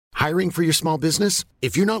Hiring for your small business?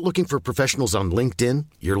 If you're not looking for professionals on LinkedIn,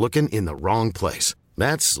 you're looking in the wrong place.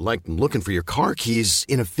 That's like looking for your car keys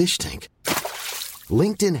in a fish tank.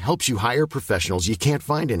 LinkedIn helps you hire professionals you can't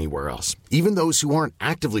find anywhere else, even those who aren't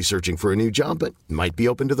actively searching for a new job but might be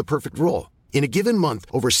open to the perfect role. In a given month,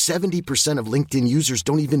 over 70% of LinkedIn users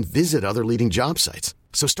don't even visit other leading job sites.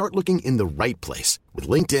 So start looking in the right place. With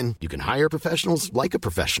LinkedIn, you can hire professionals like a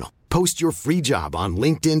professional. Post your free job on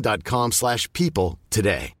linkedin.com/people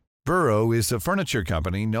today. Burrow is a furniture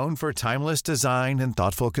company known for timeless design and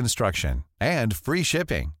thoughtful construction and free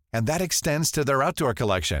shipping, and that extends to their outdoor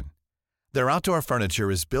collection. Their outdoor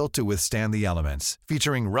furniture is built to withstand the elements,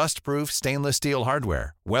 featuring rust-proof stainless steel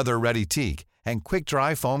hardware, weather-ready teak, and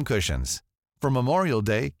quick-dry foam cushions. For Memorial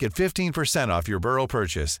Day, get 15% off your Burrow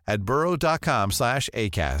purchase at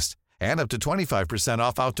burrow.com/ACAST and up to 25%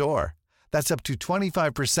 off outdoor. That's up to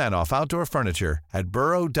 25% off outdoor furniture at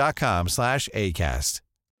burrow.com/ACAST.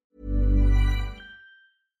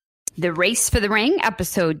 The Race for the Ring,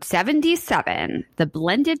 episode 77, The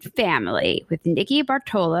Blended Family, with Nikki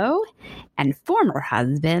Bartolo and former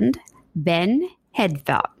husband, Ben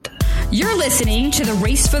Hedfeldt. You're listening to The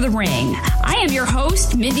Race for the Ring. I am your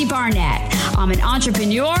host, Mindy Barnett. I'm an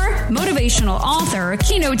entrepreneur, motivational author,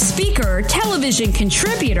 keynote speaker, television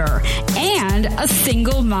contributor, and a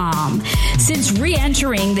single mom. Since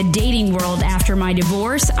re-entering the dating world after my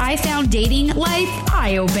divorce, I found dating life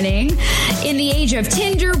eye-opening. In the age of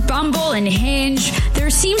Tinder, Bumble, and Hinge, there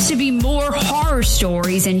seems to be more horror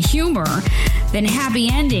stories and humor than happy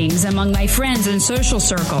endings among my friends and social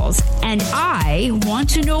circles, and I want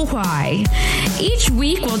to know why. Each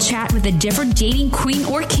week, we'll chat with a different dating queen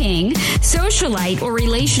or king, socialite or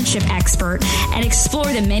relationship expert, and explore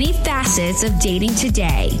the many facets of dating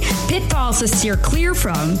today, pitfalls to steer clear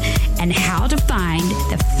from, and how to find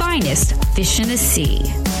the finest fish in the sea.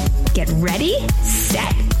 Get ready,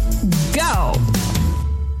 set, go!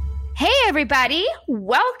 Hey everybody,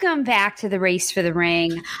 welcome back to The Race for the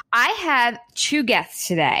Ring. I have two guests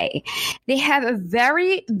today. They have a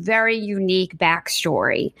very, very unique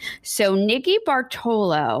backstory. So Nikki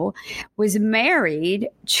Bartolo was married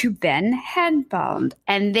to Ben Hedfeldt,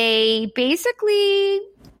 and they basically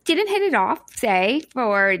didn't hit it off, say,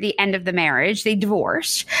 for the end of the marriage. They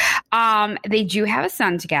divorced. They do have a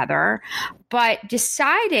son together, but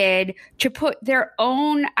decided to put their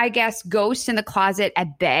own, I guess, ghost in the closet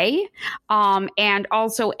at bay, and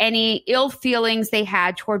also any ill feelings they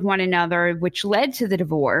had toward one another, which led to the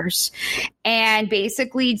divorce, and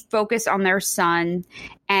basically focus on their son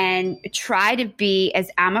and try to be as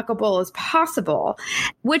amicable as possible,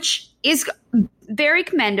 which is very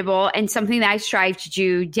commendable and something that I strive to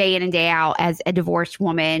do day in and day out as a divorced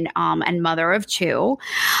woman and mother of two.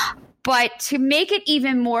 But to make it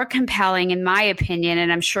even more compelling, in my opinion,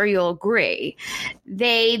 and I'm sure you'll agree,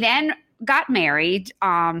 they then got married,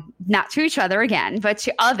 not to each other again, but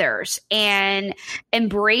to others, and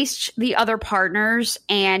embraced the other partners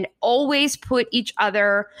and always put each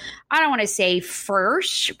other, I don't want to say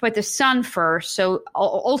first, but the son first. So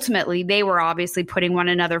ultimately they were obviously putting one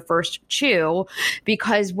another first too,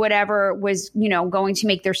 because whatever was, going to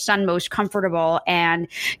make their son most comfortable and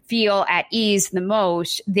feel at ease the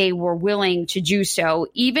most, they were willing to do so,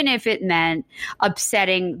 even if it meant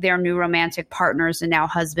upsetting their new romantic partners and now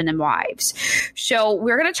husband and wife. So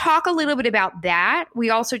we're going to talk a little bit about that. We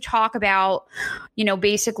also talk about,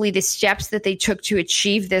 basically the steps that they took to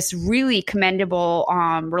achieve this really commendable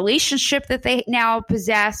relationship that they now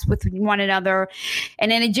possess with one another.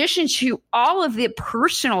 And in addition to all of the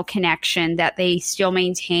personal connection that they still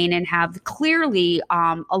maintain and have clearly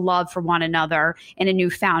a love for one another in a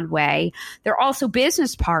newfound way, they're also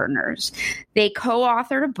business partners. They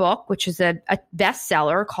co-authored a book, which is a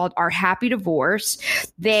bestseller called Our Happy Divorce.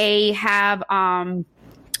 They have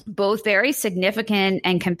both very significant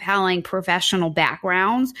and compelling professional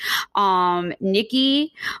backgrounds.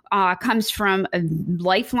 Nikki comes from a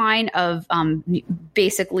lifeline of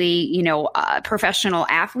basically, professional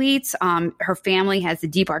athletes. Her family has the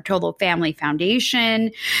DiBartolo Family Foundation.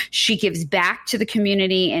 She gives back to the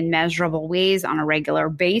community in measurable ways on a regular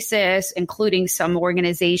basis, including some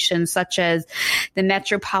organizations such as the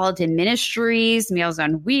Metropolitan Ministries, Meals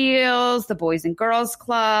on Wheels, the Boys and Girls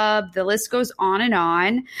Club. The list goes on and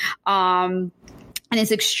on. and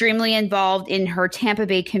is extremely involved in her Tampa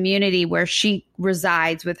Bay community where she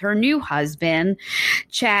resides with her new husband,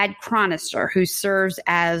 Chad Chronister, who serves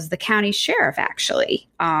as the county sheriff, actually,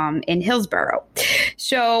 in Hillsborough.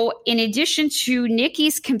 So in addition to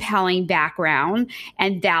Nikki's compelling background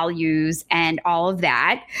and values and all of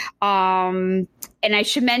that, and I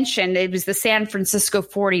should mention it was the San Francisco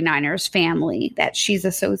 49ers family that she's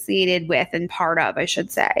associated with and part of, I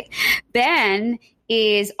should say. Ben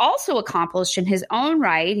is also accomplished in his own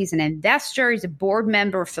right. He's an investor, he's a board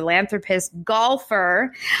member, philanthropist,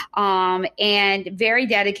 golfer, and very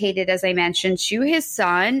dedicated, as I mentioned, to his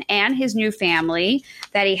son and his new family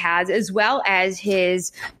that he has, as well as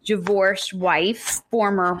his divorced wife,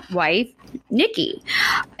 former wife, Nikki.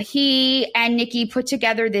 He and Nikki put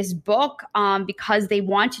together this book because they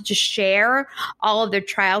wanted to share all of their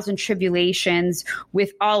trials and tribulations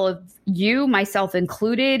with all of you, myself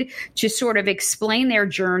included, to sort of explain their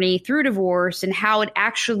journey through divorce and how it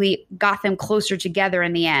actually got them closer together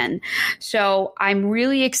in the end. So I'm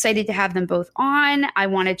really excited to have them both on. I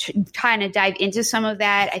wanted to kind of dive into some of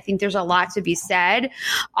that. I think there's a lot to be said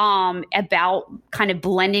about kind of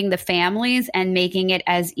blending the families and making it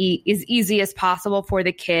as easy as possible for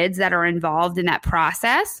the kids that are involved in that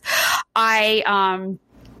process. I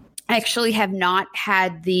actually have not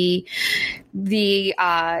had the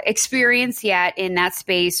experience yet in that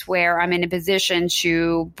space where I'm in a position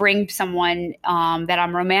to bring someone that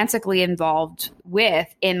I'm romantically involved with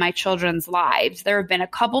in my children's lives. There have been a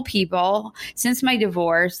couple people since my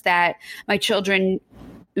divorce that my children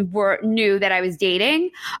knew that I was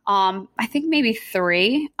dating. I think maybe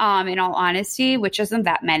 3, in all honesty, which isn't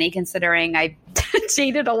that many considering I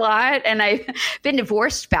dated a lot and I've been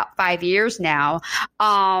divorced about 5 years now.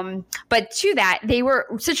 But to that, they were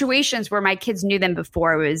situations where my kids knew them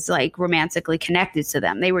before I was like romantically connected to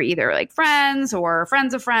them. They were either like friends or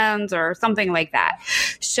friends of friends or something like that.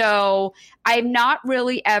 So I've not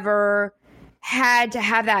really ever had to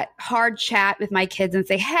have that hard chat with my kids and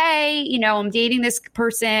say, hey, you know, I'm dating this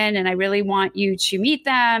person and I really want you to meet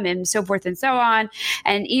them and so forth and so on.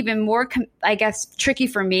 And even more, I guess, tricky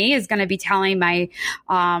for me is going to be telling my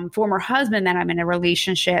former husband that I'm in a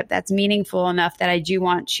relationship that's meaningful enough that I do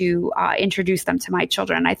want to introduce them to my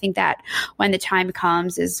children. I think that when the time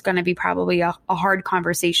comes is going to be probably a hard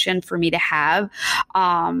conversation for me to have,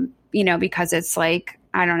 you know, because it's like,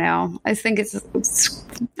 I don't know. I think it's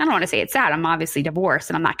I don't want to say it's sad. I'm obviously divorced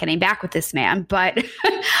and I'm not getting back with this man, but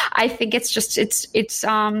I think it's just, it's you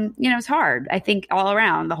know, it's hard. I think all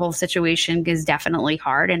around the whole situation is definitely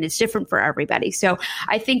hard and it's different for everybody. So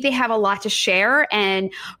I think they have a lot to share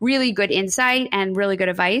and really good insight and really good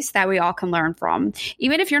advice that we all can learn from.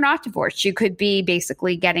 Even if you're not divorced, you could be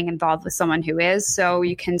basically getting involved with someone who is, so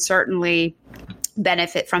you can certainly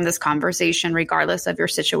benefit from this conversation regardless of your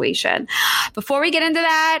situation. Before we get into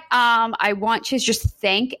that, I want to just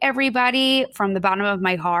thank everybody from the bottom of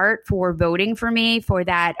my heart for voting for me for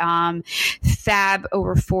that Fab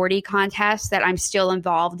Over 40 contest that I'm still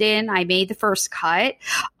involved in. I made the first cut.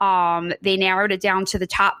 They narrowed it down to the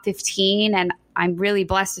top 15, and I'm really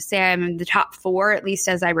blessed to say I'm in the top 4, at least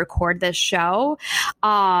as I record this show.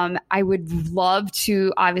 I would love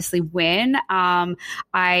to obviously win.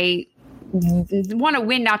 I want to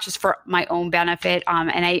win not just for my own benefit,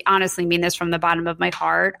 and I honestly mean this from the bottom of my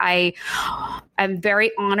heart. I am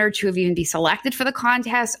very honored to have even be selected for the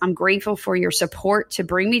contest. I'm grateful for your support to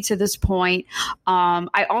bring me to this point.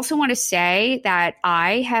 I also want to say that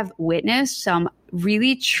I have witnessed some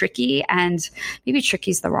really tricky, and maybe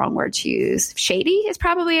tricky is the wrong word to use. Shady is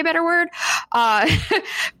probably a better word.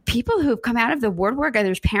 People who've come out of the woodwork, and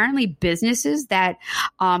there's apparently businesses that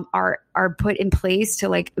are put in place to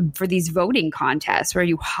like for these voting contests where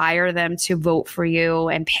you hire them to vote for you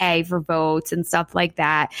and pay for votes and stuff like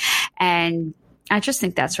that. And I just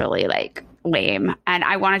think that's really like lame. And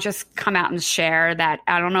I want to just come out and share that.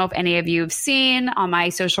 I don't know if any of you have seen on my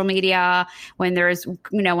social media when there's,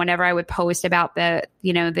 you know, whenever I would post about the,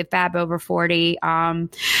 you know, the Fab Over 40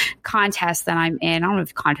 contest that I'm in. I don't know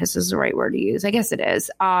if contest is the right word to use. I guess it is.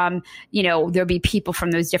 You know, there'll be people from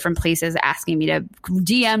those different places asking me to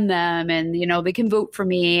DM them and, you know, they can vote for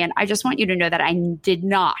me. And I just want you to know that I did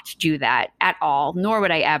not do that at all, nor would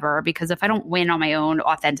I ever, because if I don't win on my own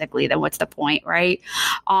authentically, then what's the point, right?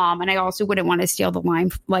 And I also wouldn't want to steal the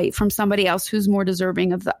limelight from somebody else who's more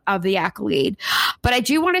deserving of the accolade. But I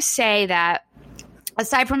do want to say that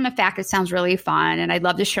aside from the fact it sounds really fun, and I'd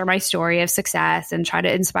love to share my story of success and try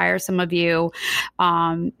to inspire some of you.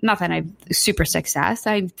 Not that I'm super success.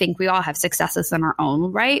 I think we all have successes in our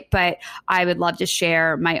own right, but I would love to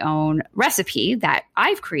share my own recipe that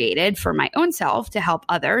I've created for my own self to help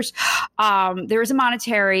others. There is a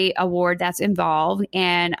monetary award that's involved,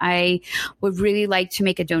 and I would really like to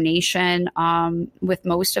make a donation with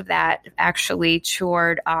most of that actually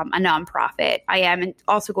toward a nonprofit. I am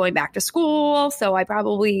also going back to school, so I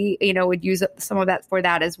probably, would use some of that for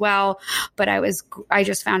that as well. But I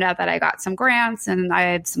just found out that I got some grants and I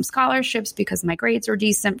had some scholarships because my grades were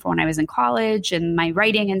decent for when I was in college and my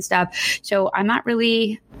writing and stuff. So I'm not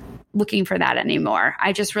really looking for that anymore.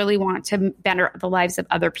 I just really want to better the lives of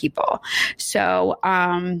other people. So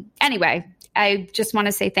anyway, I just want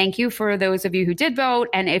to say thank you for those of you who did vote.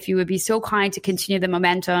 And if you would be so kind to continue the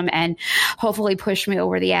momentum and hopefully push me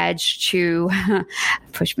over the edge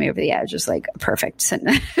is like a perfect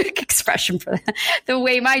expression for the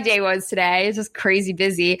way my day was today. It's just crazy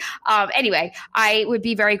busy. Anyway, I would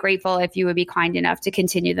be very grateful if you would be kind enough to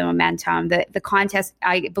continue the momentum. The contest,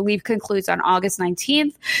 I believe, concludes on August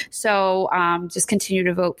 19th. So just continue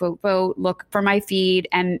to vote. Look for my feed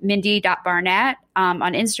and Mindy.Barnett on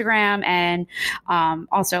Instagram, and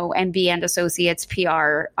also MB and Associates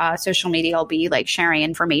PR social media will be like sharing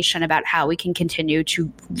information about how we can continue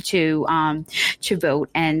to vote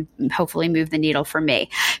and hopefully move the needle for me.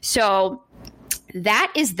 So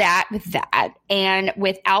that is that with that. And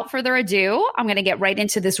without further ado, I'm going to get right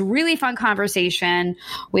into this really fun conversation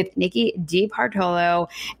with Nikki DiBartolo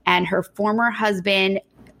and her former husband,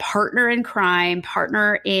 partner in crime,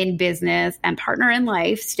 partner in business, and partner in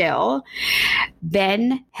life still,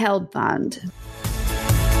 Ben Helfand.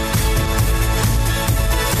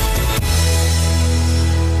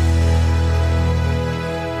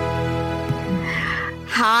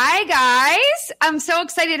 Hi, guys. I'm so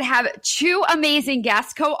excited to have two amazing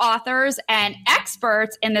guests, co-authors, and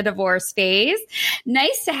experts in the divorce phase.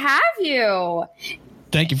 Nice to have you.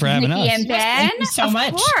 Thank you for having Nikki us. And Ben, Thank you so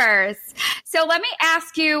much. Of course. So let me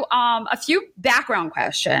ask you a few background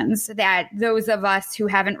questions that those of us who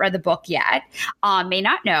haven't read the book yet may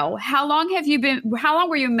not know. How long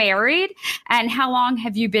were you married, and how long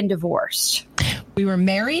have you been divorced? We were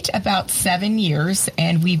married about 7 years,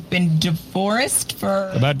 and we've been divorced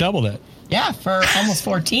for About double that. Yeah, for almost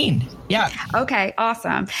 14. Yeah. Okay,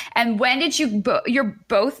 awesome. And when did you're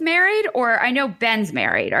both married, or I know Ben's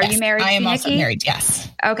married. Are Yes, you married? I am Nikki? also married, yes.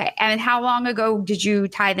 Okay. And how long ago did you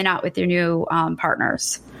tie the knot with your new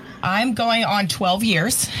partners? I'm going on 12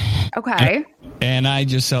 years. Okay. And I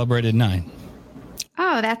just celebrated 9.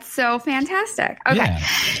 Oh, that's so fantastic. Okay. Yeah.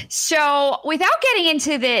 So without getting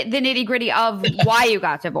into the nitty gritty of why you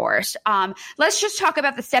got divorced, let's just talk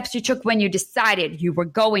about the steps you took when you decided you were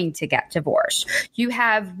going to get divorced. You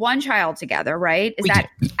have one child together, right? Is that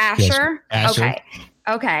Asher? Yes, Asher.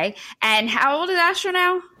 Okay. And how old is Asher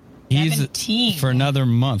now? He's 17. for another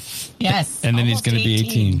month. Yes. And then he's almost going to be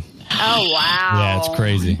 18. Oh, wow. Yeah, it's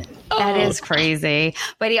crazy. That is crazy.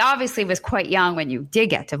 But he obviously was quite young when you did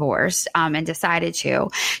get divorced and decided to.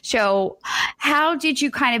 So how did you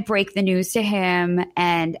kind of break the news to him?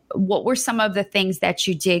 And what were some of the things that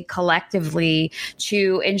you did collectively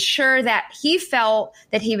to ensure that he felt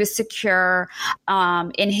that he was secure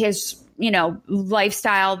in his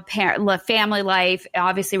lifestyle, family life,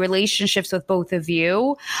 obviously relationships with both of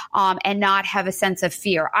you, and not have a sense of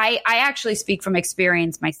fear? I actually speak from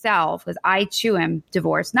experience myself, because I too am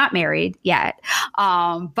divorced, not married yet.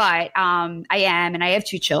 But I am, and I have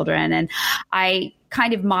 2 children, and I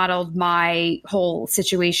kind of modeled my whole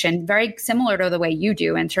situation very similar to the way you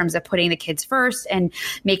do, in terms of putting the kids first and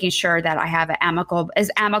making sure that I have an amicable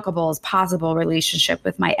as possible relationship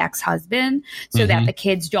with my ex-husband, so that the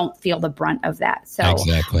kids don't feel the brunt of that. So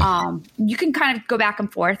Exactly. You can kind of go back and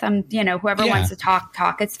forth. Whoever wants to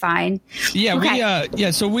talk, it's fine. Yeah,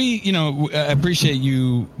 Okay. So we, appreciate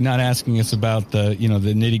you not asking us about the,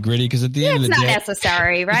 the nitty gritty, because at the end of the It's day, not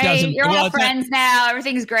necessary, right? You're all friends now.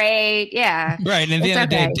 Everything's great. Yeah. right. And at the end of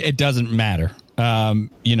the day, it doesn't matter,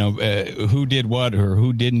 who did what or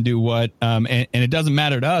who didn't do what. And it doesn't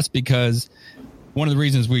matter to us, because one of the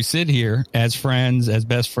reasons we sit here as friends, as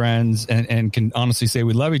best friends, and can honestly say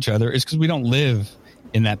we love each other is because we don't live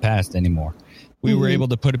in that past anymore. We were able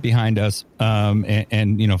to put it behind us,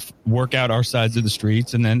 and work out our sides of the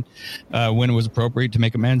streets, and then when it was appropriate, to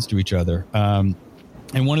make amends to each other. And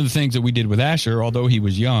one of the things that we did with Asher, although he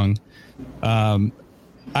was young,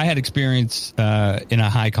 I had experience in a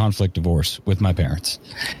high conflict divorce with my parents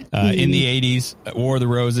in the 80s. War of the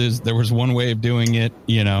Roses. There was one way of doing it,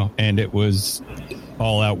 and it was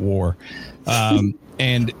all out war.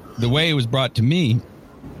 And the way it was brought to me,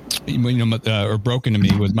 or broken to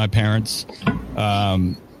me, was my parents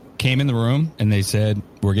came in the room and they said,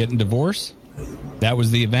 "We're getting divorced." That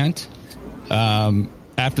was the event.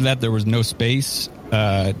 After that, there was no space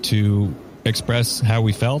to express how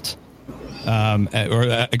we felt,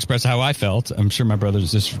 or express how I felt. I'm sure my brothers and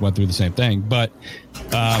sisters went through the same thing. But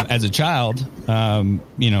as a child, all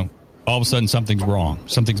of a sudden something's wrong.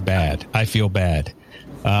 Something's bad. I feel bad.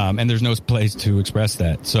 And there's no place to express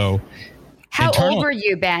that. So how old were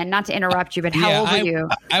you, Ben? Not to interrupt you, but how old were you?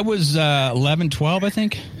 I was 11, 12, I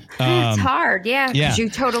think. It's hard. Yeah. Because you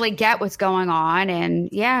totally get what's going on.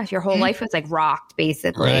 And your whole life was like rocked,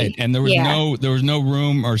 basically. Right. And there was no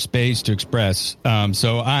room or space to express.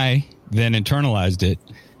 So I then internalized it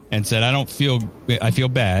and said, I feel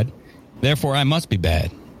bad. Therefore, I must be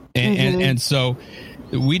bad. And so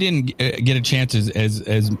we didn't get a chance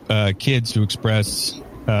as kids to express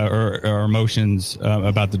our emotions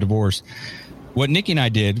about the divorce. What Nikki and I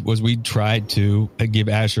did was we tried to give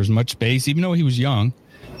Asher as much space, even though he was young,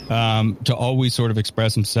 to always sort of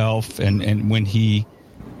express himself. And when he,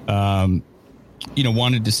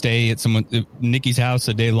 wanted to stay at Nikki's house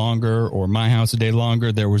a day longer or my house a day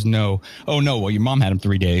longer, there was no, well, your mom had him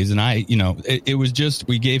 3 days. And it was just,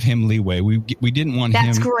 we gave him leeway. We didn't want him.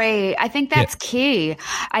 That's great. I think that's key.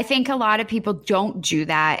 I think a lot of people don't do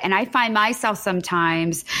that. And I find myself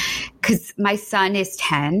sometimes, because my son is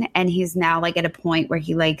 10 and he's now like at a point where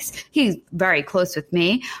he's very close with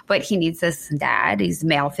me, but he needs this dad. He's a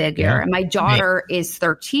male figure. Yeah. And my daughter is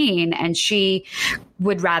 13 and she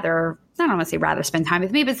would rather, I don't want to say rather spend time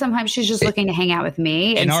with me, but sometimes she's just looking to hang out with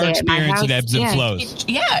me. In our experience, it ebbs and flows.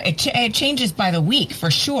 It changes by the week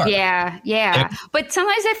for sure. Yeah. But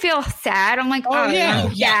sometimes I feel sad. I'm like,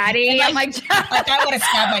 Daddy. I'm like I want to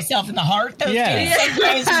stab myself in the heart. Those days.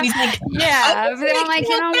 Sometimes he's like, but I'm like,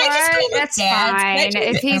 you know what? That's fine.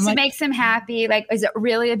 If he makes him happy, like, is it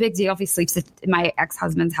really a big deal if he sleeps at my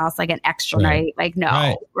ex-husband's house like an extra night? Like,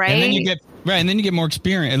 no, right? And then you get more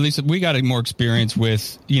experience. At least we got more experience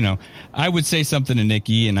with, I would say something to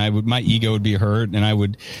Nikki and my ego would be hurt and I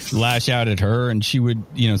would lash out at her and she would,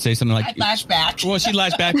 say something like, I'd lash back. Well, she'd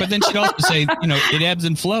lash back, but then she'd also say, it ebbs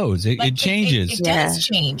and flows. It changes. It does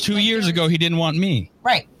change. 2 years ago, he didn't want me.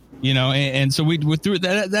 Right. And so we through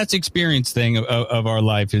that. That's experience thing of our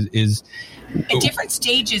life is at different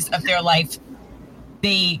stages of their life,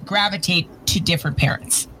 they gravitate to different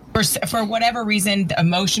parents. For whatever reason,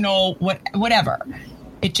 emotional, whatever.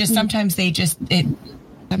 It just sometimes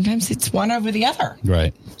sometimes it's one over the other.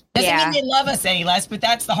 Right. Doesn't mean they love us any less, but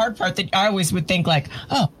that's the hard part that I always would think like,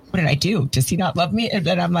 oh, what did I do? Does he not love me? And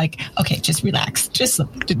then I'm like, okay, just relax.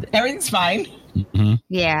 Everything's fine. Mm-hmm.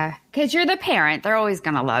 Yeah, because you're the parent. They're always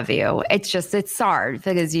going to love you. It's hard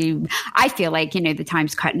because I feel like, the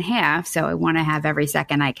time's cut in half. So I want to have every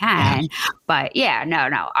second I can. But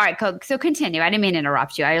no. All right, so continue. I didn't mean to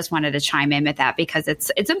interrupt you. I just wanted to chime in with that because it's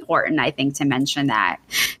important, I think, to mention that.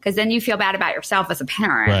 Because then you feel bad about yourself as a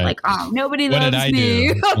parent. Right. Like, oh, nobody what loves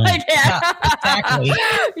me. Like, exactly.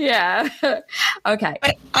 Yeah. Okay.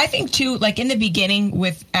 But I think, too, like in the beginning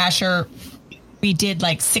with Asher, we did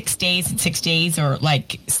like 6 days and 6 days or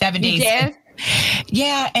like 7 days. You did?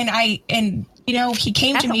 Yeah. And he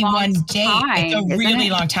came to me one day. It's a really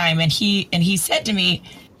long time. And he said to me,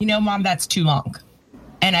 Mom, that's too long.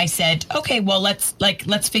 And I said, okay, well,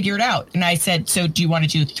 let's figure it out. And I said, so do you want to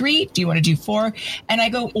do 3? Do you want to do 4? And I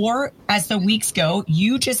go, or as the weeks go,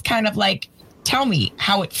 you just kind of like tell me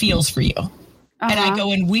how it feels for you. And I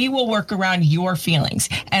go, and we will work around your feelings.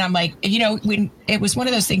 And I'm like, when it was one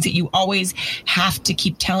of those things that you always have to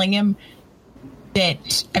keep telling him that,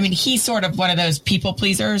 he's sort of one of those people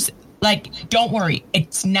pleasers. Like, don't worry,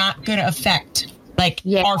 it's not going to affect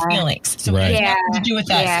our feelings. So it has nothing to do with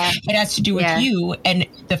us. Yeah. It has to do with you and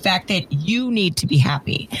the fact that you need to be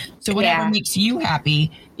happy. So whatever makes you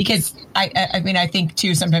happy, because I think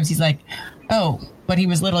too, sometimes he's like, oh, when he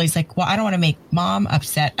was little, he's like, well, I don't want to make Mom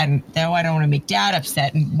upset. And no, I don't want to make Dad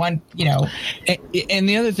upset. And And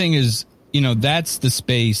the other thing is, that's the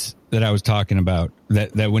space that I was talking about,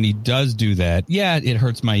 that when he does do that, it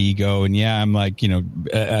hurts my ego. And I'm like,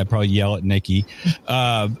 I probably yell at Nikki,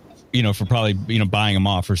 for probably, buying him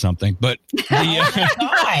off or something. But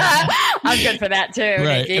I'm good for that too.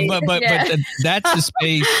 Right. Nikki. But that's the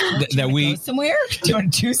space that we go somewhere. Do you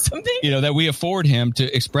want to do something? That we afford him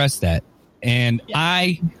to express that. And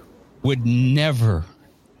I would never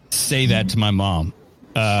say that to my mom.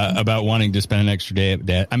 about wanting to spend an extra day at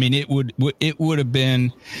that. I mean, it would have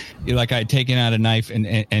been like I had taken out a knife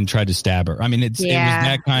and tried to stab her. I mean, it was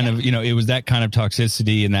that kind of, it was that kind of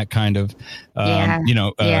toxicity and that kind of,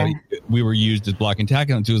 we were used as blocking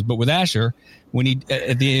tackling tools. But with Asher, when he,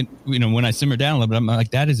 at the end, when I simmered down a little bit, I'm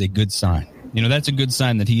like, that is a good sign. That's a good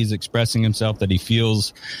sign that he is expressing himself, that he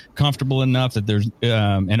feels comfortable enough, that there's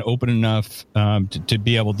and open enough to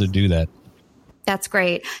be able to do that. That's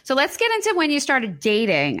great. So let's get into when you started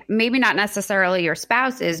dating. Maybe not necessarily your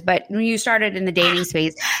spouses, but when you started in the dating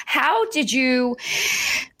space,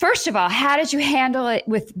 first of all, how did you handle it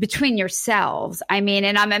between yourselves? I mean,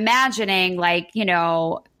 and I'm imagining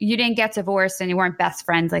you didn't get divorced and you weren't best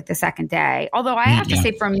friends like the second day. Although I have to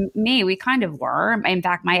say for me, we kind of were. In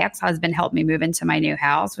fact, my ex-husband helped me move into my new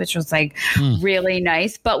house, which was really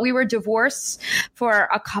nice. But we were divorced for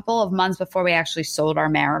a couple of months before we actually sold our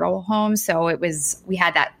marital home. So we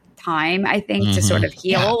had that time, I think, to sort of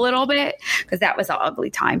heal a little bit, because that was an ugly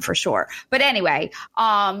time for sure. But anyway,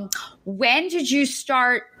 when did you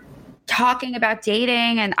start talking about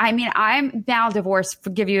dating? And I mean, I'm now divorced, to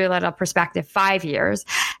give you a little perspective, 5 years.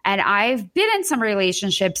 And I've been in some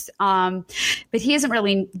relationships, but he hasn't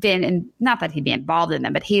really been in, not that he'd be involved in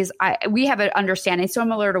them, but we have an understanding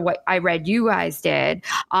similar to what I read you guys did,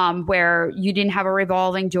 where you didn't have a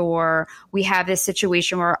revolving door. We have this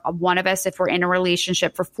situation where one of us, if we're in a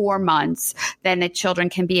relationship for 4 months, then the children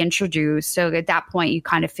can be introduced. So at that point, you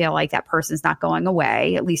kind of feel like that person's not going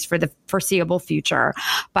away, at least for the foreseeable future.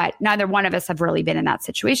 But neither one of us have really been in that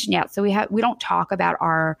situation yet. So we don't talk about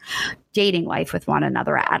our dating life with one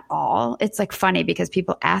another at all. It's funny because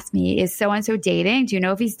people ask me, is so-and-so dating? Do you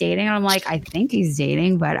know if he's dating? And I'm like, I think he's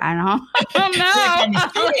dating, but I don't know.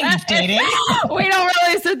 He's dating. We don't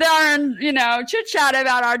really sit there and, chit chat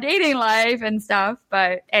about our dating life and stuff.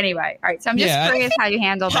 But anyway, all right. So I'm just curious how you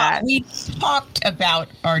handle that. We talked about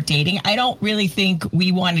our dating. I don't really think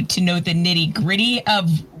we wanted to know the nitty gritty of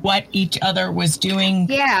what each other was doing.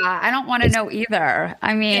 Yeah, I don't want to know either.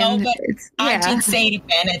 I mean, I did say to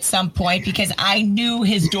Ben at some point, because I knew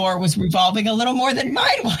his door was revolving a little more than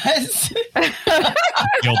mine was.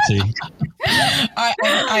 Guilty.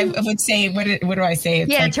 I would say, what do I say?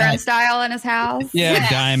 It's turnstile in his house. Yeah,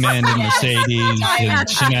 Diamond and Mercedes and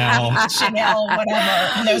Chanel, whatever.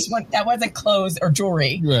 And that wasn't clothes or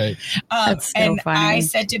jewelry. Right. That's so and funny. I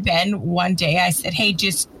said to Ben one day, I said, hey,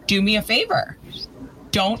 just do me a favor.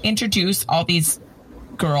 Don't introduce all these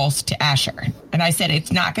girls to Asher. And I said,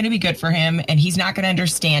 it's not going to be good for him and he's not going to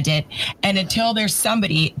understand it. And until there's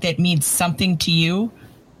somebody that means something to you,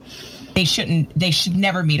 they should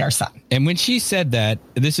never meet our son. And when she said that,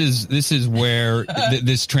 this is where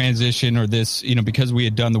this transition, or this, because we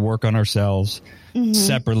had done the work on ourselves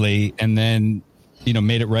separately and then,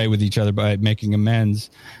 made it right with each other by making amends.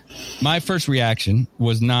 My first reaction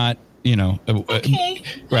was not, okay,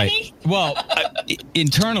 right. honey. Well,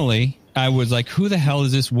 internally, I was like, who the hell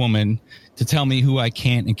is this woman to tell me who I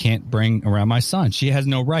can and can't bring around my son? She has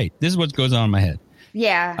no right. This is what goes on in my head.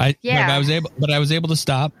 Yeah. I was able to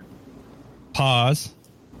stop, pause,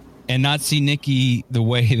 and not see Nikki the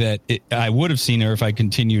way that I would have seen her if I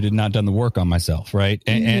continued and not done the work on myself. Right.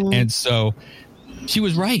 And so she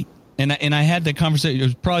was right. And I had the conversation. It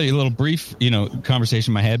was probably a little brief,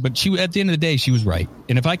 conversation in my head, but at the end of the day, she was right.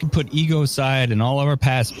 And if I could put ego aside and all of our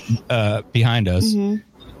past behind us,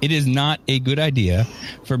 it is not a good idea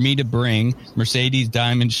for me to bring Mercedes,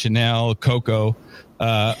 Diamond, Chanel, Coco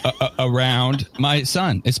around my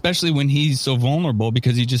son, especially when he's so vulnerable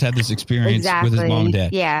because he just had this experience with his mom and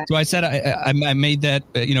dad. Yeah. So I said I made that.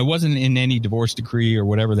 It wasn't in any divorce decree or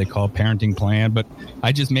whatever they call parenting plan, but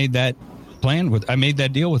I just made that. I made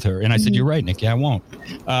that deal with her, and I said, "You're right, Nikki. I won't."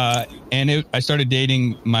 I started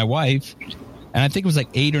dating my wife, and I think it was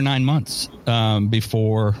 8 or 9 months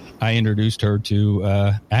before I introduced her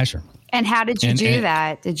to Asher. And how did you do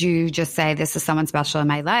that? Did you just say, "This is someone special in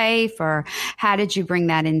my life," or how did you bring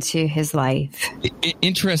that into his life?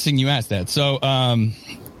 Interesting, you asked that. So,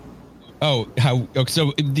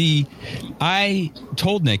 I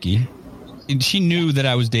told Nikki, and she knew that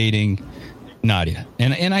I was dating Nadia,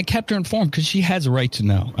 and I kept her informed because she has a right to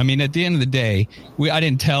know. I mean, at the end of the day, I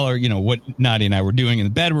didn't tell her, what Nadia and I were doing in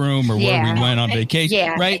the bedroom or where we went on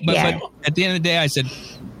vacation, right? But at the end of the day, I said,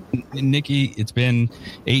 Nikki, it's been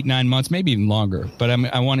 8-9 months, maybe even longer, but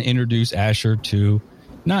I want to introduce Asher to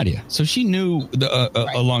Nadia. So she knew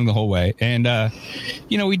along the whole way. And,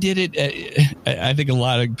 we did it. I think a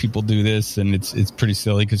lot of people do this, and it's pretty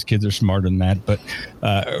silly because kids are smarter than that, but,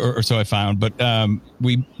 or so I found, but,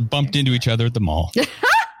 we bumped into each other at the mall,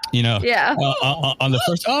 on the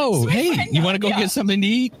first, hey, you want to go get something to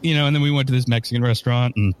eat? And then we went to this Mexican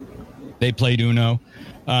restaurant and They played Uno.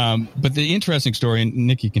 But the interesting story, and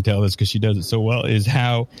Nikki can tell this because she does it so well, is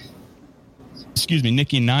how,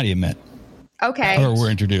 Nikki and Nadia met. Okay. Or were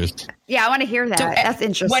introduced. Yeah, I want to hear that. So, that's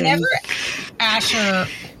interesting. Whenever Asher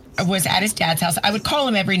was at his dad's house, I would call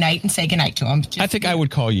him every night and say goodnight to him. I think I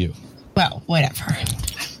would call you. Well, whatever.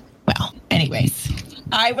 Well, anyways,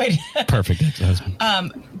 I would. Perfect ex-husband.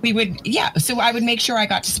 We would, so I would make sure I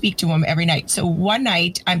got to speak to him every night. So one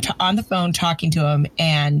night I'm on the phone talking to him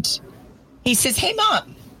and he says, "Hey,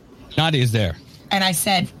 Mom." Nadia's there. And I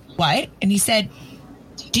said, "What?" And he said,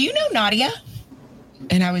 "Do you know Nadia?"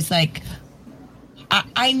 And I was like,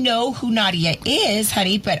 I know who Nadia is,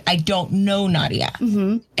 honey, but I don't know Nadia.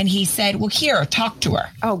 Mm-hmm. And he said, "Well, here, talk to her."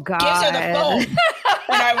 Oh, God. Gives her the phone.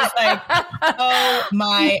 And I was like, oh,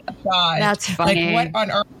 my God. That's funny. Like, what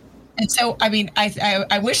on earth? And so, I mean,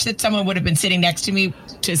 I wish that someone would have been sitting next to me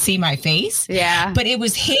to see my face. Yeah. But it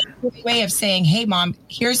was his way of saying, "Hey, Mom,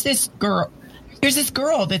 here's this girl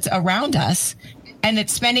that's around us and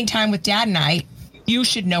that's spending time with Dad and I. You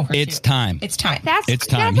should know her. It's too. time. It's time." That's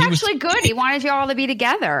actually good. He wanted you all to be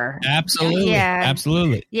together. Absolutely. Yeah.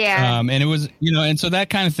 Absolutely. Yeah. And it was, and so that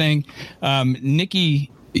kind of thing,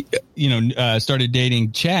 Nikki, started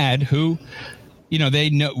dating Chad, who,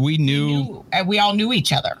 we knew. We all knew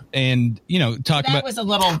each other. And, That was a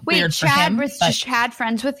little weird for him. Was Chad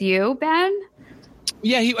friends with you, Ben?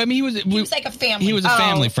 Yeah, he was like a family. He was a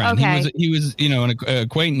family friend. Okay. He was an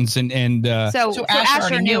acquaintance, and so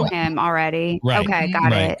Asher knew him already. Right. Okay,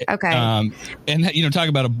 got it. Okay. And talk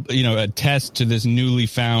about a test to this newly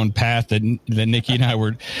found path that Nikki and I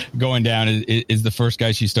were going down is the first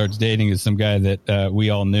guy she starts dating is some guy that we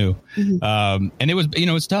all knew, and it was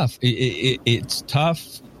it's tough. It's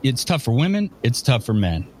tough. It's tough for women. It's tough for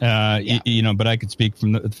men. But I could speak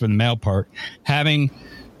from the male part. Having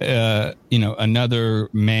another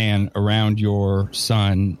man around your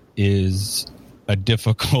son is a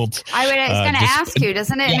difficult. I was going to ask you,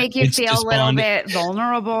 doesn't it make you feel a little bit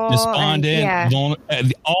vulnerable? Despondent,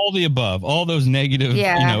 all the above, all those negative,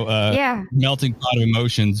 melting pot of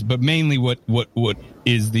emotions, but mainly what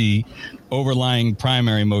is the overlying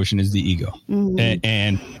primary emotion is the ego,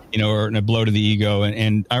 and or a blow to the ego.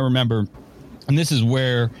 And I remember, and this is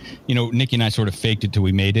where, Nikki and I sort of faked it till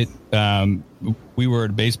we made it. We were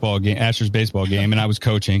at a baseball game, Asher's baseball game, and I was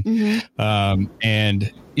coaching.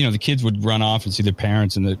 And, the kids would run off and see their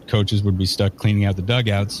parents, and the coaches would be stuck cleaning out the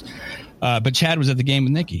dugouts. But Chad was at the game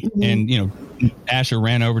with Nikki. And, Asher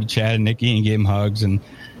ran over to Chad and Nikki and gave him hugs. And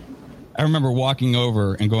I remember walking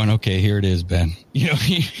over and going, "Okay, here it is, Ben.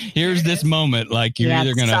 Here's this moment. Like you're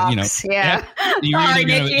either gonna, you're either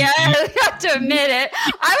gonna." Nikki, I have to admit it.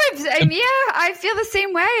 I feel the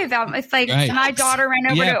same way about if my daughter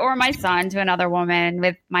ran over or my son to another woman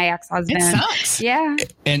with my ex-husband. It sucks. Yeah.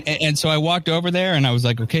 And so I walked over there and I was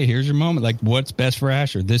like, "Okay, here's your moment. Like, what's best for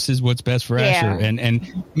Asher? This is what's best for Asher."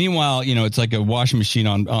 And meanwhile, it's like a washing machine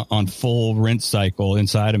on full rinse cycle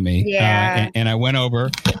inside of me. Yeah. And I went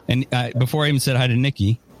over and. Before I even said hi to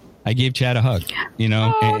Nikki, I gave Chad a hug,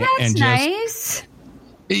 that's nice.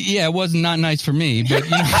 Yeah, it was not nice for me, but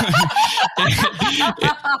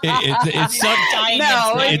it sucked.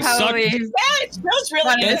 It feels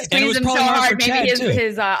really good. Squeeze him so hard, maybe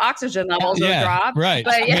his oxygen levels will drop. Right.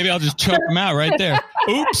 But, maybe I'll just choke him out right there.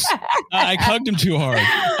 Oops, I hugged him too hard.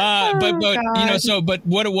 But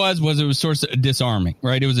what it was it was sort of disarming,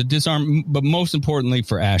 right? It was a disarm, but most importantly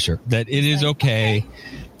for Asher, that it is okay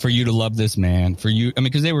for you to love this man,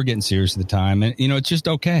 because they were getting serious at the time, and it's just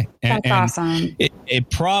okay. That's awesome. It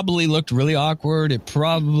probably looked really awkward. It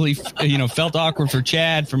probably felt awkward for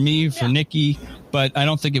Chad, for me, for Nikki, but I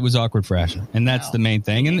don't think it was awkward for Asher, and that's the main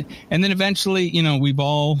thing. And then eventually, we've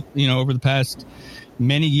all over the past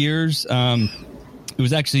many years, it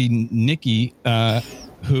was actually Nikki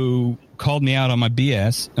who called me out on my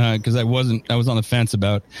BS because I was on the fence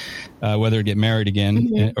about whether to get married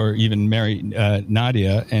again or even marry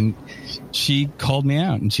Nadia, and she called me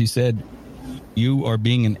out and she said, "You are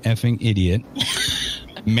being an effing idiot.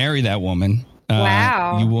 Marry that woman.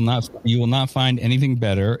 Wow. You will not find anything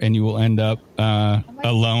better, and you will end up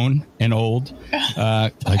alone and old,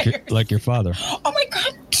 like your father." Oh my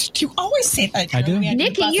God. You always say that. I do.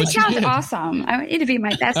 Nikki, you sound awesome. I want you to be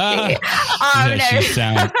my bestie. She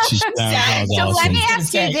sounds awesome. So let me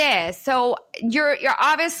ask you this. So you're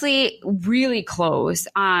obviously really close.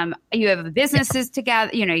 You have businesses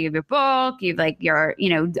together, you have your book, you have your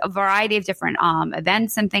a variety of different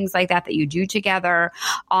events and things like that you do together.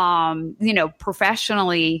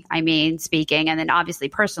 Professionally, speaking, and then obviously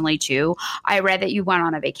personally too. I read that you went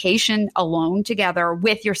on a vacation alone together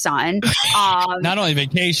with your son. Not only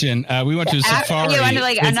vacation, we we went to a safari. You went to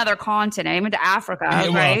like another continent. You went to Africa,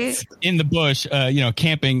 right? In the bush,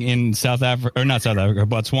 camping in South Africa, or not South Africa,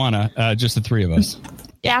 Botswana, just the three of us.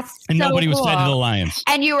 That's and so nobody cool. was fed to the lions.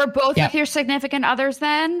 And you were both with your significant others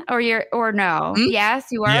then, or no? Mm-hmm. Yes,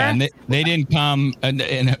 you were. Yeah, and they didn't come,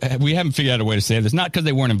 and we haven't figured out a way to say this. Not because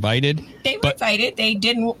they weren't invited. They were invited. They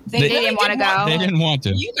didn't. They didn't want to go. They didn't want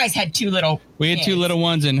to. You guys had two little. We had two little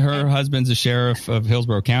ones, and her husband's a sheriff of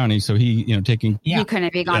Hillsborough County, so he, taking. You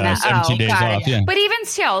couldn't be gone 17 days off. Yeah. But even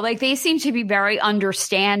still, like they seem to be very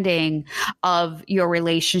understanding of your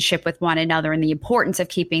relationship with one another and the importance of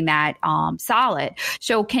keeping that solid.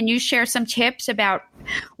 So, can you share some tips about,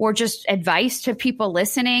 or just advice to people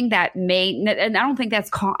listening that may? And I don't think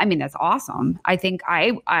that's. That's awesome. I think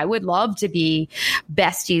I would love to be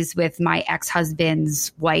besties with my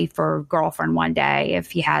ex-husband's wife or girlfriend one day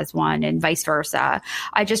if he has one, and vice versa.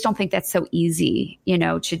 I just don't think that's so easy,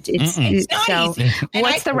 it's not easy.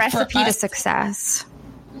 What's the recipe to success?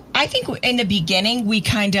 I think in the beginning, we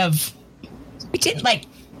didn't like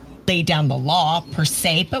lay down the law per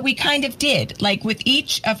se, but we kind of did. Like with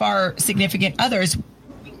each of our significant others,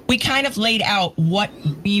 we kind of laid out what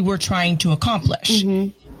we were trying to accomplish.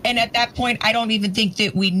 Mm-hmm. And at that point, I don't even think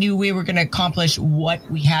that we knew we were going to accomplish what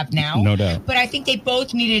we have now. No doubt. But I think they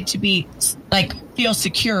both needed to be feel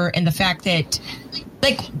secure in the fact that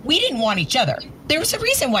we didn't want each other. There was a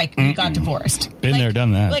reason why we got divorced. Been there,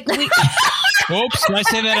 done that. Oops, did I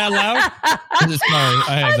say that out loud? Sorry,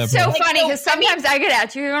 I have That's so funny because sometimes I get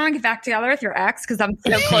at you. You want to get back together with your ex because I'm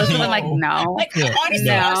so close to them. Like, no. Honestly,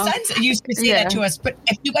 our sons used to say that to us. But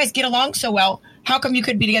if you guys get along so well, how come you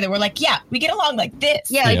couldn't be together? We're like, yeah, we get along like this.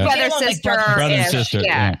 Yeah, like brother, sister. Brother and sister.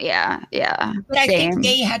 Yeah. But I think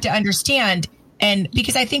they had to understand, and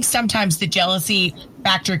because I think sometimes the jealousy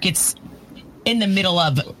factor gets in the middle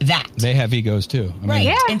of that. They have egos too. Right.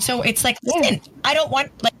 Yeah. And so it's like, listen, I don't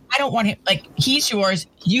want him, he's yours,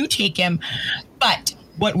 you take him. But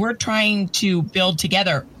what we're trying to build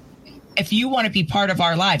together, if you want to be part of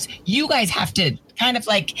our lives, you guys have to kind of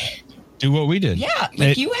do what we did. Yeah.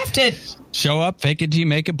 You have to show up, fake it till you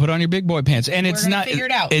make it, put on your big boy pants. And it's not, figure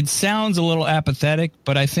it out. It sounds a little apathetic,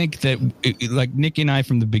 but I think that like Nikki and I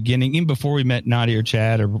from the beginning, even before we met Nadia or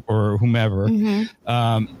Chad or whomever,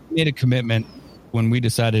 made a commitment when we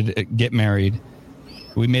decided to get married.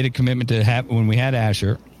 We made a commitment to have when we had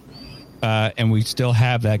Asher, and we still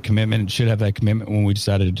have that commitment and should have that commitment when we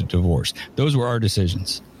decided to divorce. Those were our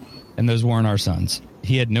decisions, and those weren't our sons.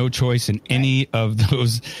 He had no choice in any of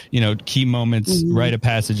those, key moments, rite of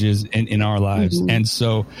passages in our lives. And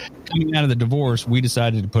so coming out of the divorce, we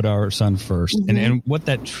decided to put our son first. And what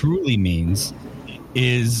that truly means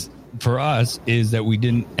is, for us, is that we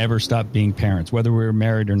didn't ever stop being parents, whether we were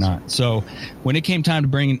married or not. So when it came time to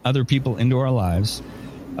bringing other people into our lives,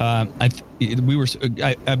 I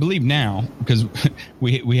believe now, because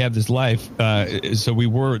we have this life, so we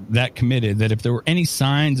were that committed that if there were any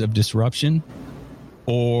signs of disruption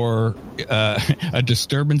or a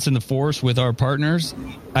disturbance in the force with our partners,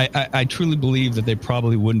 I truly believe that they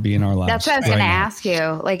probably wouldn't be in our lives. That's what I was going to ask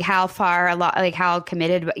you, how far, how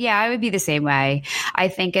committed. But yeah, I would be the same way. I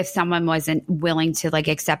think if someone wasn't willing to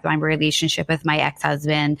accept my relationship with my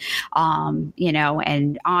ex-husband,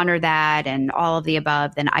 and honor that and all of the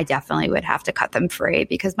above, then I definitely would have to cut them free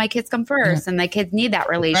because my kids come first and my kids need that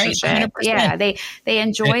relationship. Right, yeah, they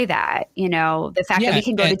enjoy that. The fact that we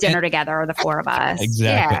can go to dinner together, the four of us.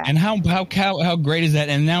 Exactly. Yeah. And how great is that?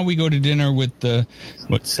 And now we go to dinner with the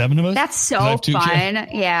 7 of us? That's so fun.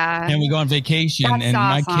 Yeah. And we go on vacation. That's and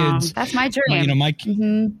awesome. My kids. That's my dream.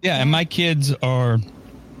 And my kids are.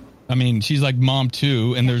 She's like mom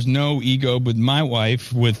too, and there's no ego with my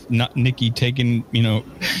wife with Nikki taking,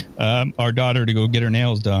 our daughter to go get her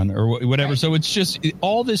nails done or whatever. Right. So it's just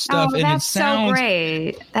all this stuff, and it sounds so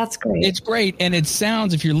great. That's great. It's great, and it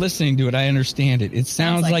sounds, if you're listening to it, I understand it. It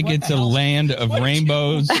sounds like it's a land of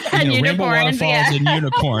rainbows, rainbow waterfalls and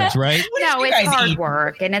unicorns, right? No, it's hard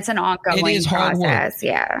work, and it's an ongoing process.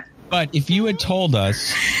 Yeah. But if you had told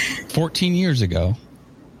us 14 years ago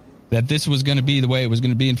that this was going to be the way it was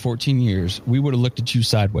going to be in 14 years, we would have looked at you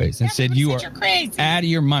sideways and said, you are crazy. Out of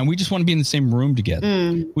your mind. We just want to be in the same room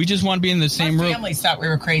together. We just want to be in the same room. My family thought we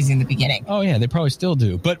were crazy in the beginning. Oh, yeah, they probably still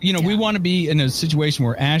do. But, we want to be in a situation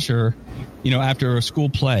where Asher, after a school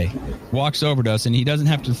play, walks over to us and he doesn't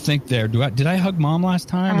have to think there, did I hug mom last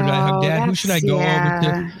time or did I hug dad? Who should I go over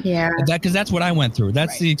to? Yeah. Because that's what I went through.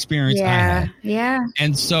 That's the experience I had. Yeah.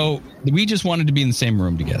 And so we just wanted to be in the same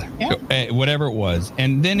room together, whatever it was.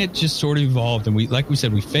 And then it just sort of evolved. And we, like we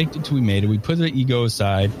said, we faked it till we made it. We put the ego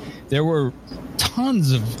aside. There were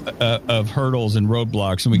tons of hurdles and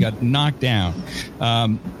roadblocks, and we got knocked down.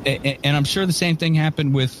 And I'm sure the same thing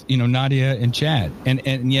happened with, Nadia and Chad,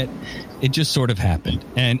 and yet it just sort of happened.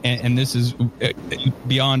 And this is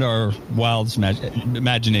beyond our wildest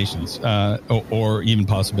imaginations, or even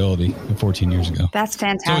possibility 14 years ago. That's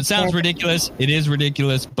fantastic. So it sounds ridiculous. It is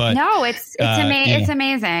ridiculous, but no, it's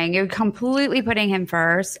amazing. You're completely putting him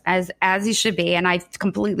first, as he should be. And I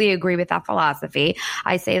completely agree with that philosophy.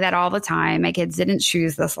 I say that all the time. My kids didn't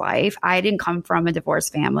choose this life. I didn't come from a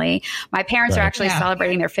divorced family. My parents are actually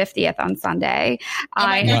celebrating their 50th on Sunday.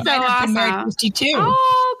 It's so awesome. Married 52.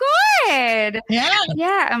 Oh, good. Yeah.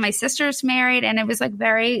 Yeah. And my sister's married, and it was like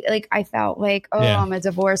very, like, I felt like, I'm a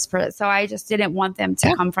divorced person. So I just didn't want them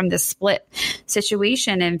to come from this split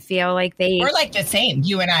situation and feel like we're like the same,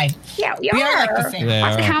 you and I. Yeah, we are like the same.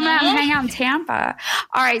 Let's come out and hang out in Tampa.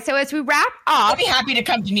 All right. So as we wrap up, I'll be happy to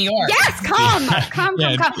come to New York. Yes, come. Yeah,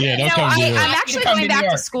 don't come to New York. I'm actually going back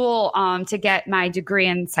to school to get my degree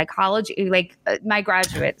in psychology, like my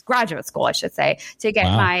graduate school, I should say, to get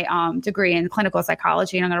my degree in clinical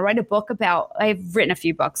psychology. And I'm going to write a book about, I've written a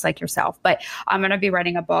few books like yourself, but I'm going to be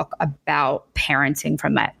writing a book about parenting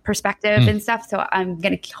from that perspective and stuff. So I'm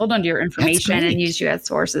going to hold on to your information and use you as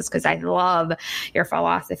sources, because I love your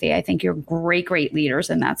philosophy. I think you're great leaders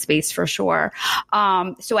in that space for sure.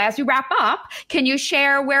 So as we wrap up, can you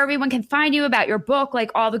share where everyone can find you, about your book,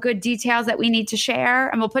 like all the good details that we need to share?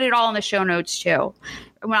 And we'll put it all in the show notes too.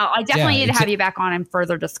 Well, I definitely need to have you back on and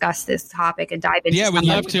further discuss this topic and dive into. Yeah, we'd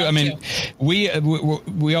love to. I mean,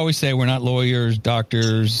 we always say we're not lawyers,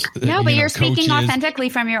 doctors. No, but you're coaches. Speaking authentically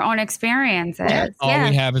from your own experiences. All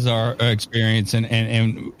we have is our experience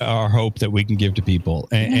and our hope that we can give to people.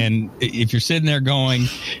 And if you're sitting there going,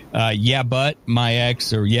 yeah, but my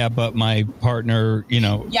ex, or yeah, but my partner,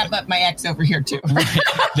 yeah, but my ex over here too.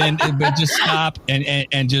 Then but just stop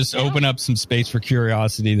and just open up some space for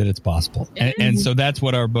curiosity that it's possible. And so that's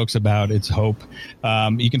what our book's about. It's hope.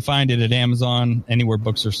 You can find it at Amazon, anywhere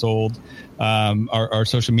books are sold. Our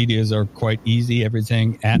social medias are quite easy.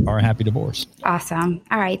 Everything at Our Happy Divorce. Awesome.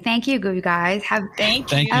 All right. Thank you, guys.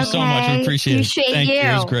 Thank you so much. We appreciate it. Thank you.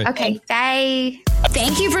 It was great. Okay. Bye.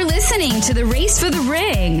 Thank you for listening to The Race for the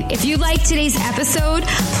Ring. If you liked today's episode,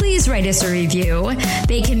 please write us a review.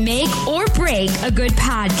 They can make or break a good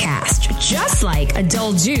podcast, just like a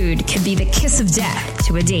dull Jude can be the kiss of death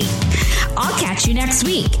to a date. I'll catch you next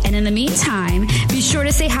week. And in the meantime, be sure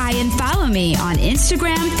to say hi and follow me on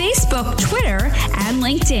Instagram, Facebook, Twitter, and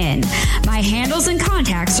LinkedIn. My handles and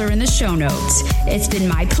contacts are in the show notes. It's been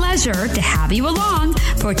my pleasure to have you along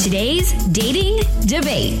for today's dating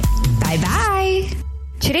debate. Bye-bye.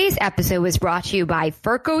 Today's episode was brought to you by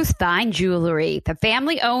Furco's Fine Jewelry. The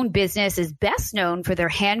family-owned business is best known for their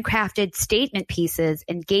handcrafted statement pieces,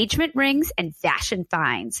 engagement rings, and fashion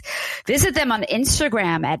finds. Visit them on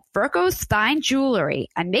Instagram at Furco's Fine Jewelry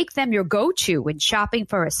and make them your go-to when shopping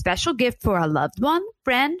for a special gift for a loved one,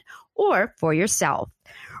 friend, or for yourself.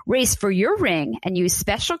 Race for your ring and use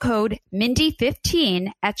special code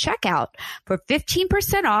Mindy15 at checkout for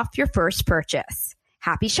 15% off your first purchase.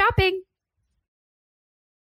 Happy shopping!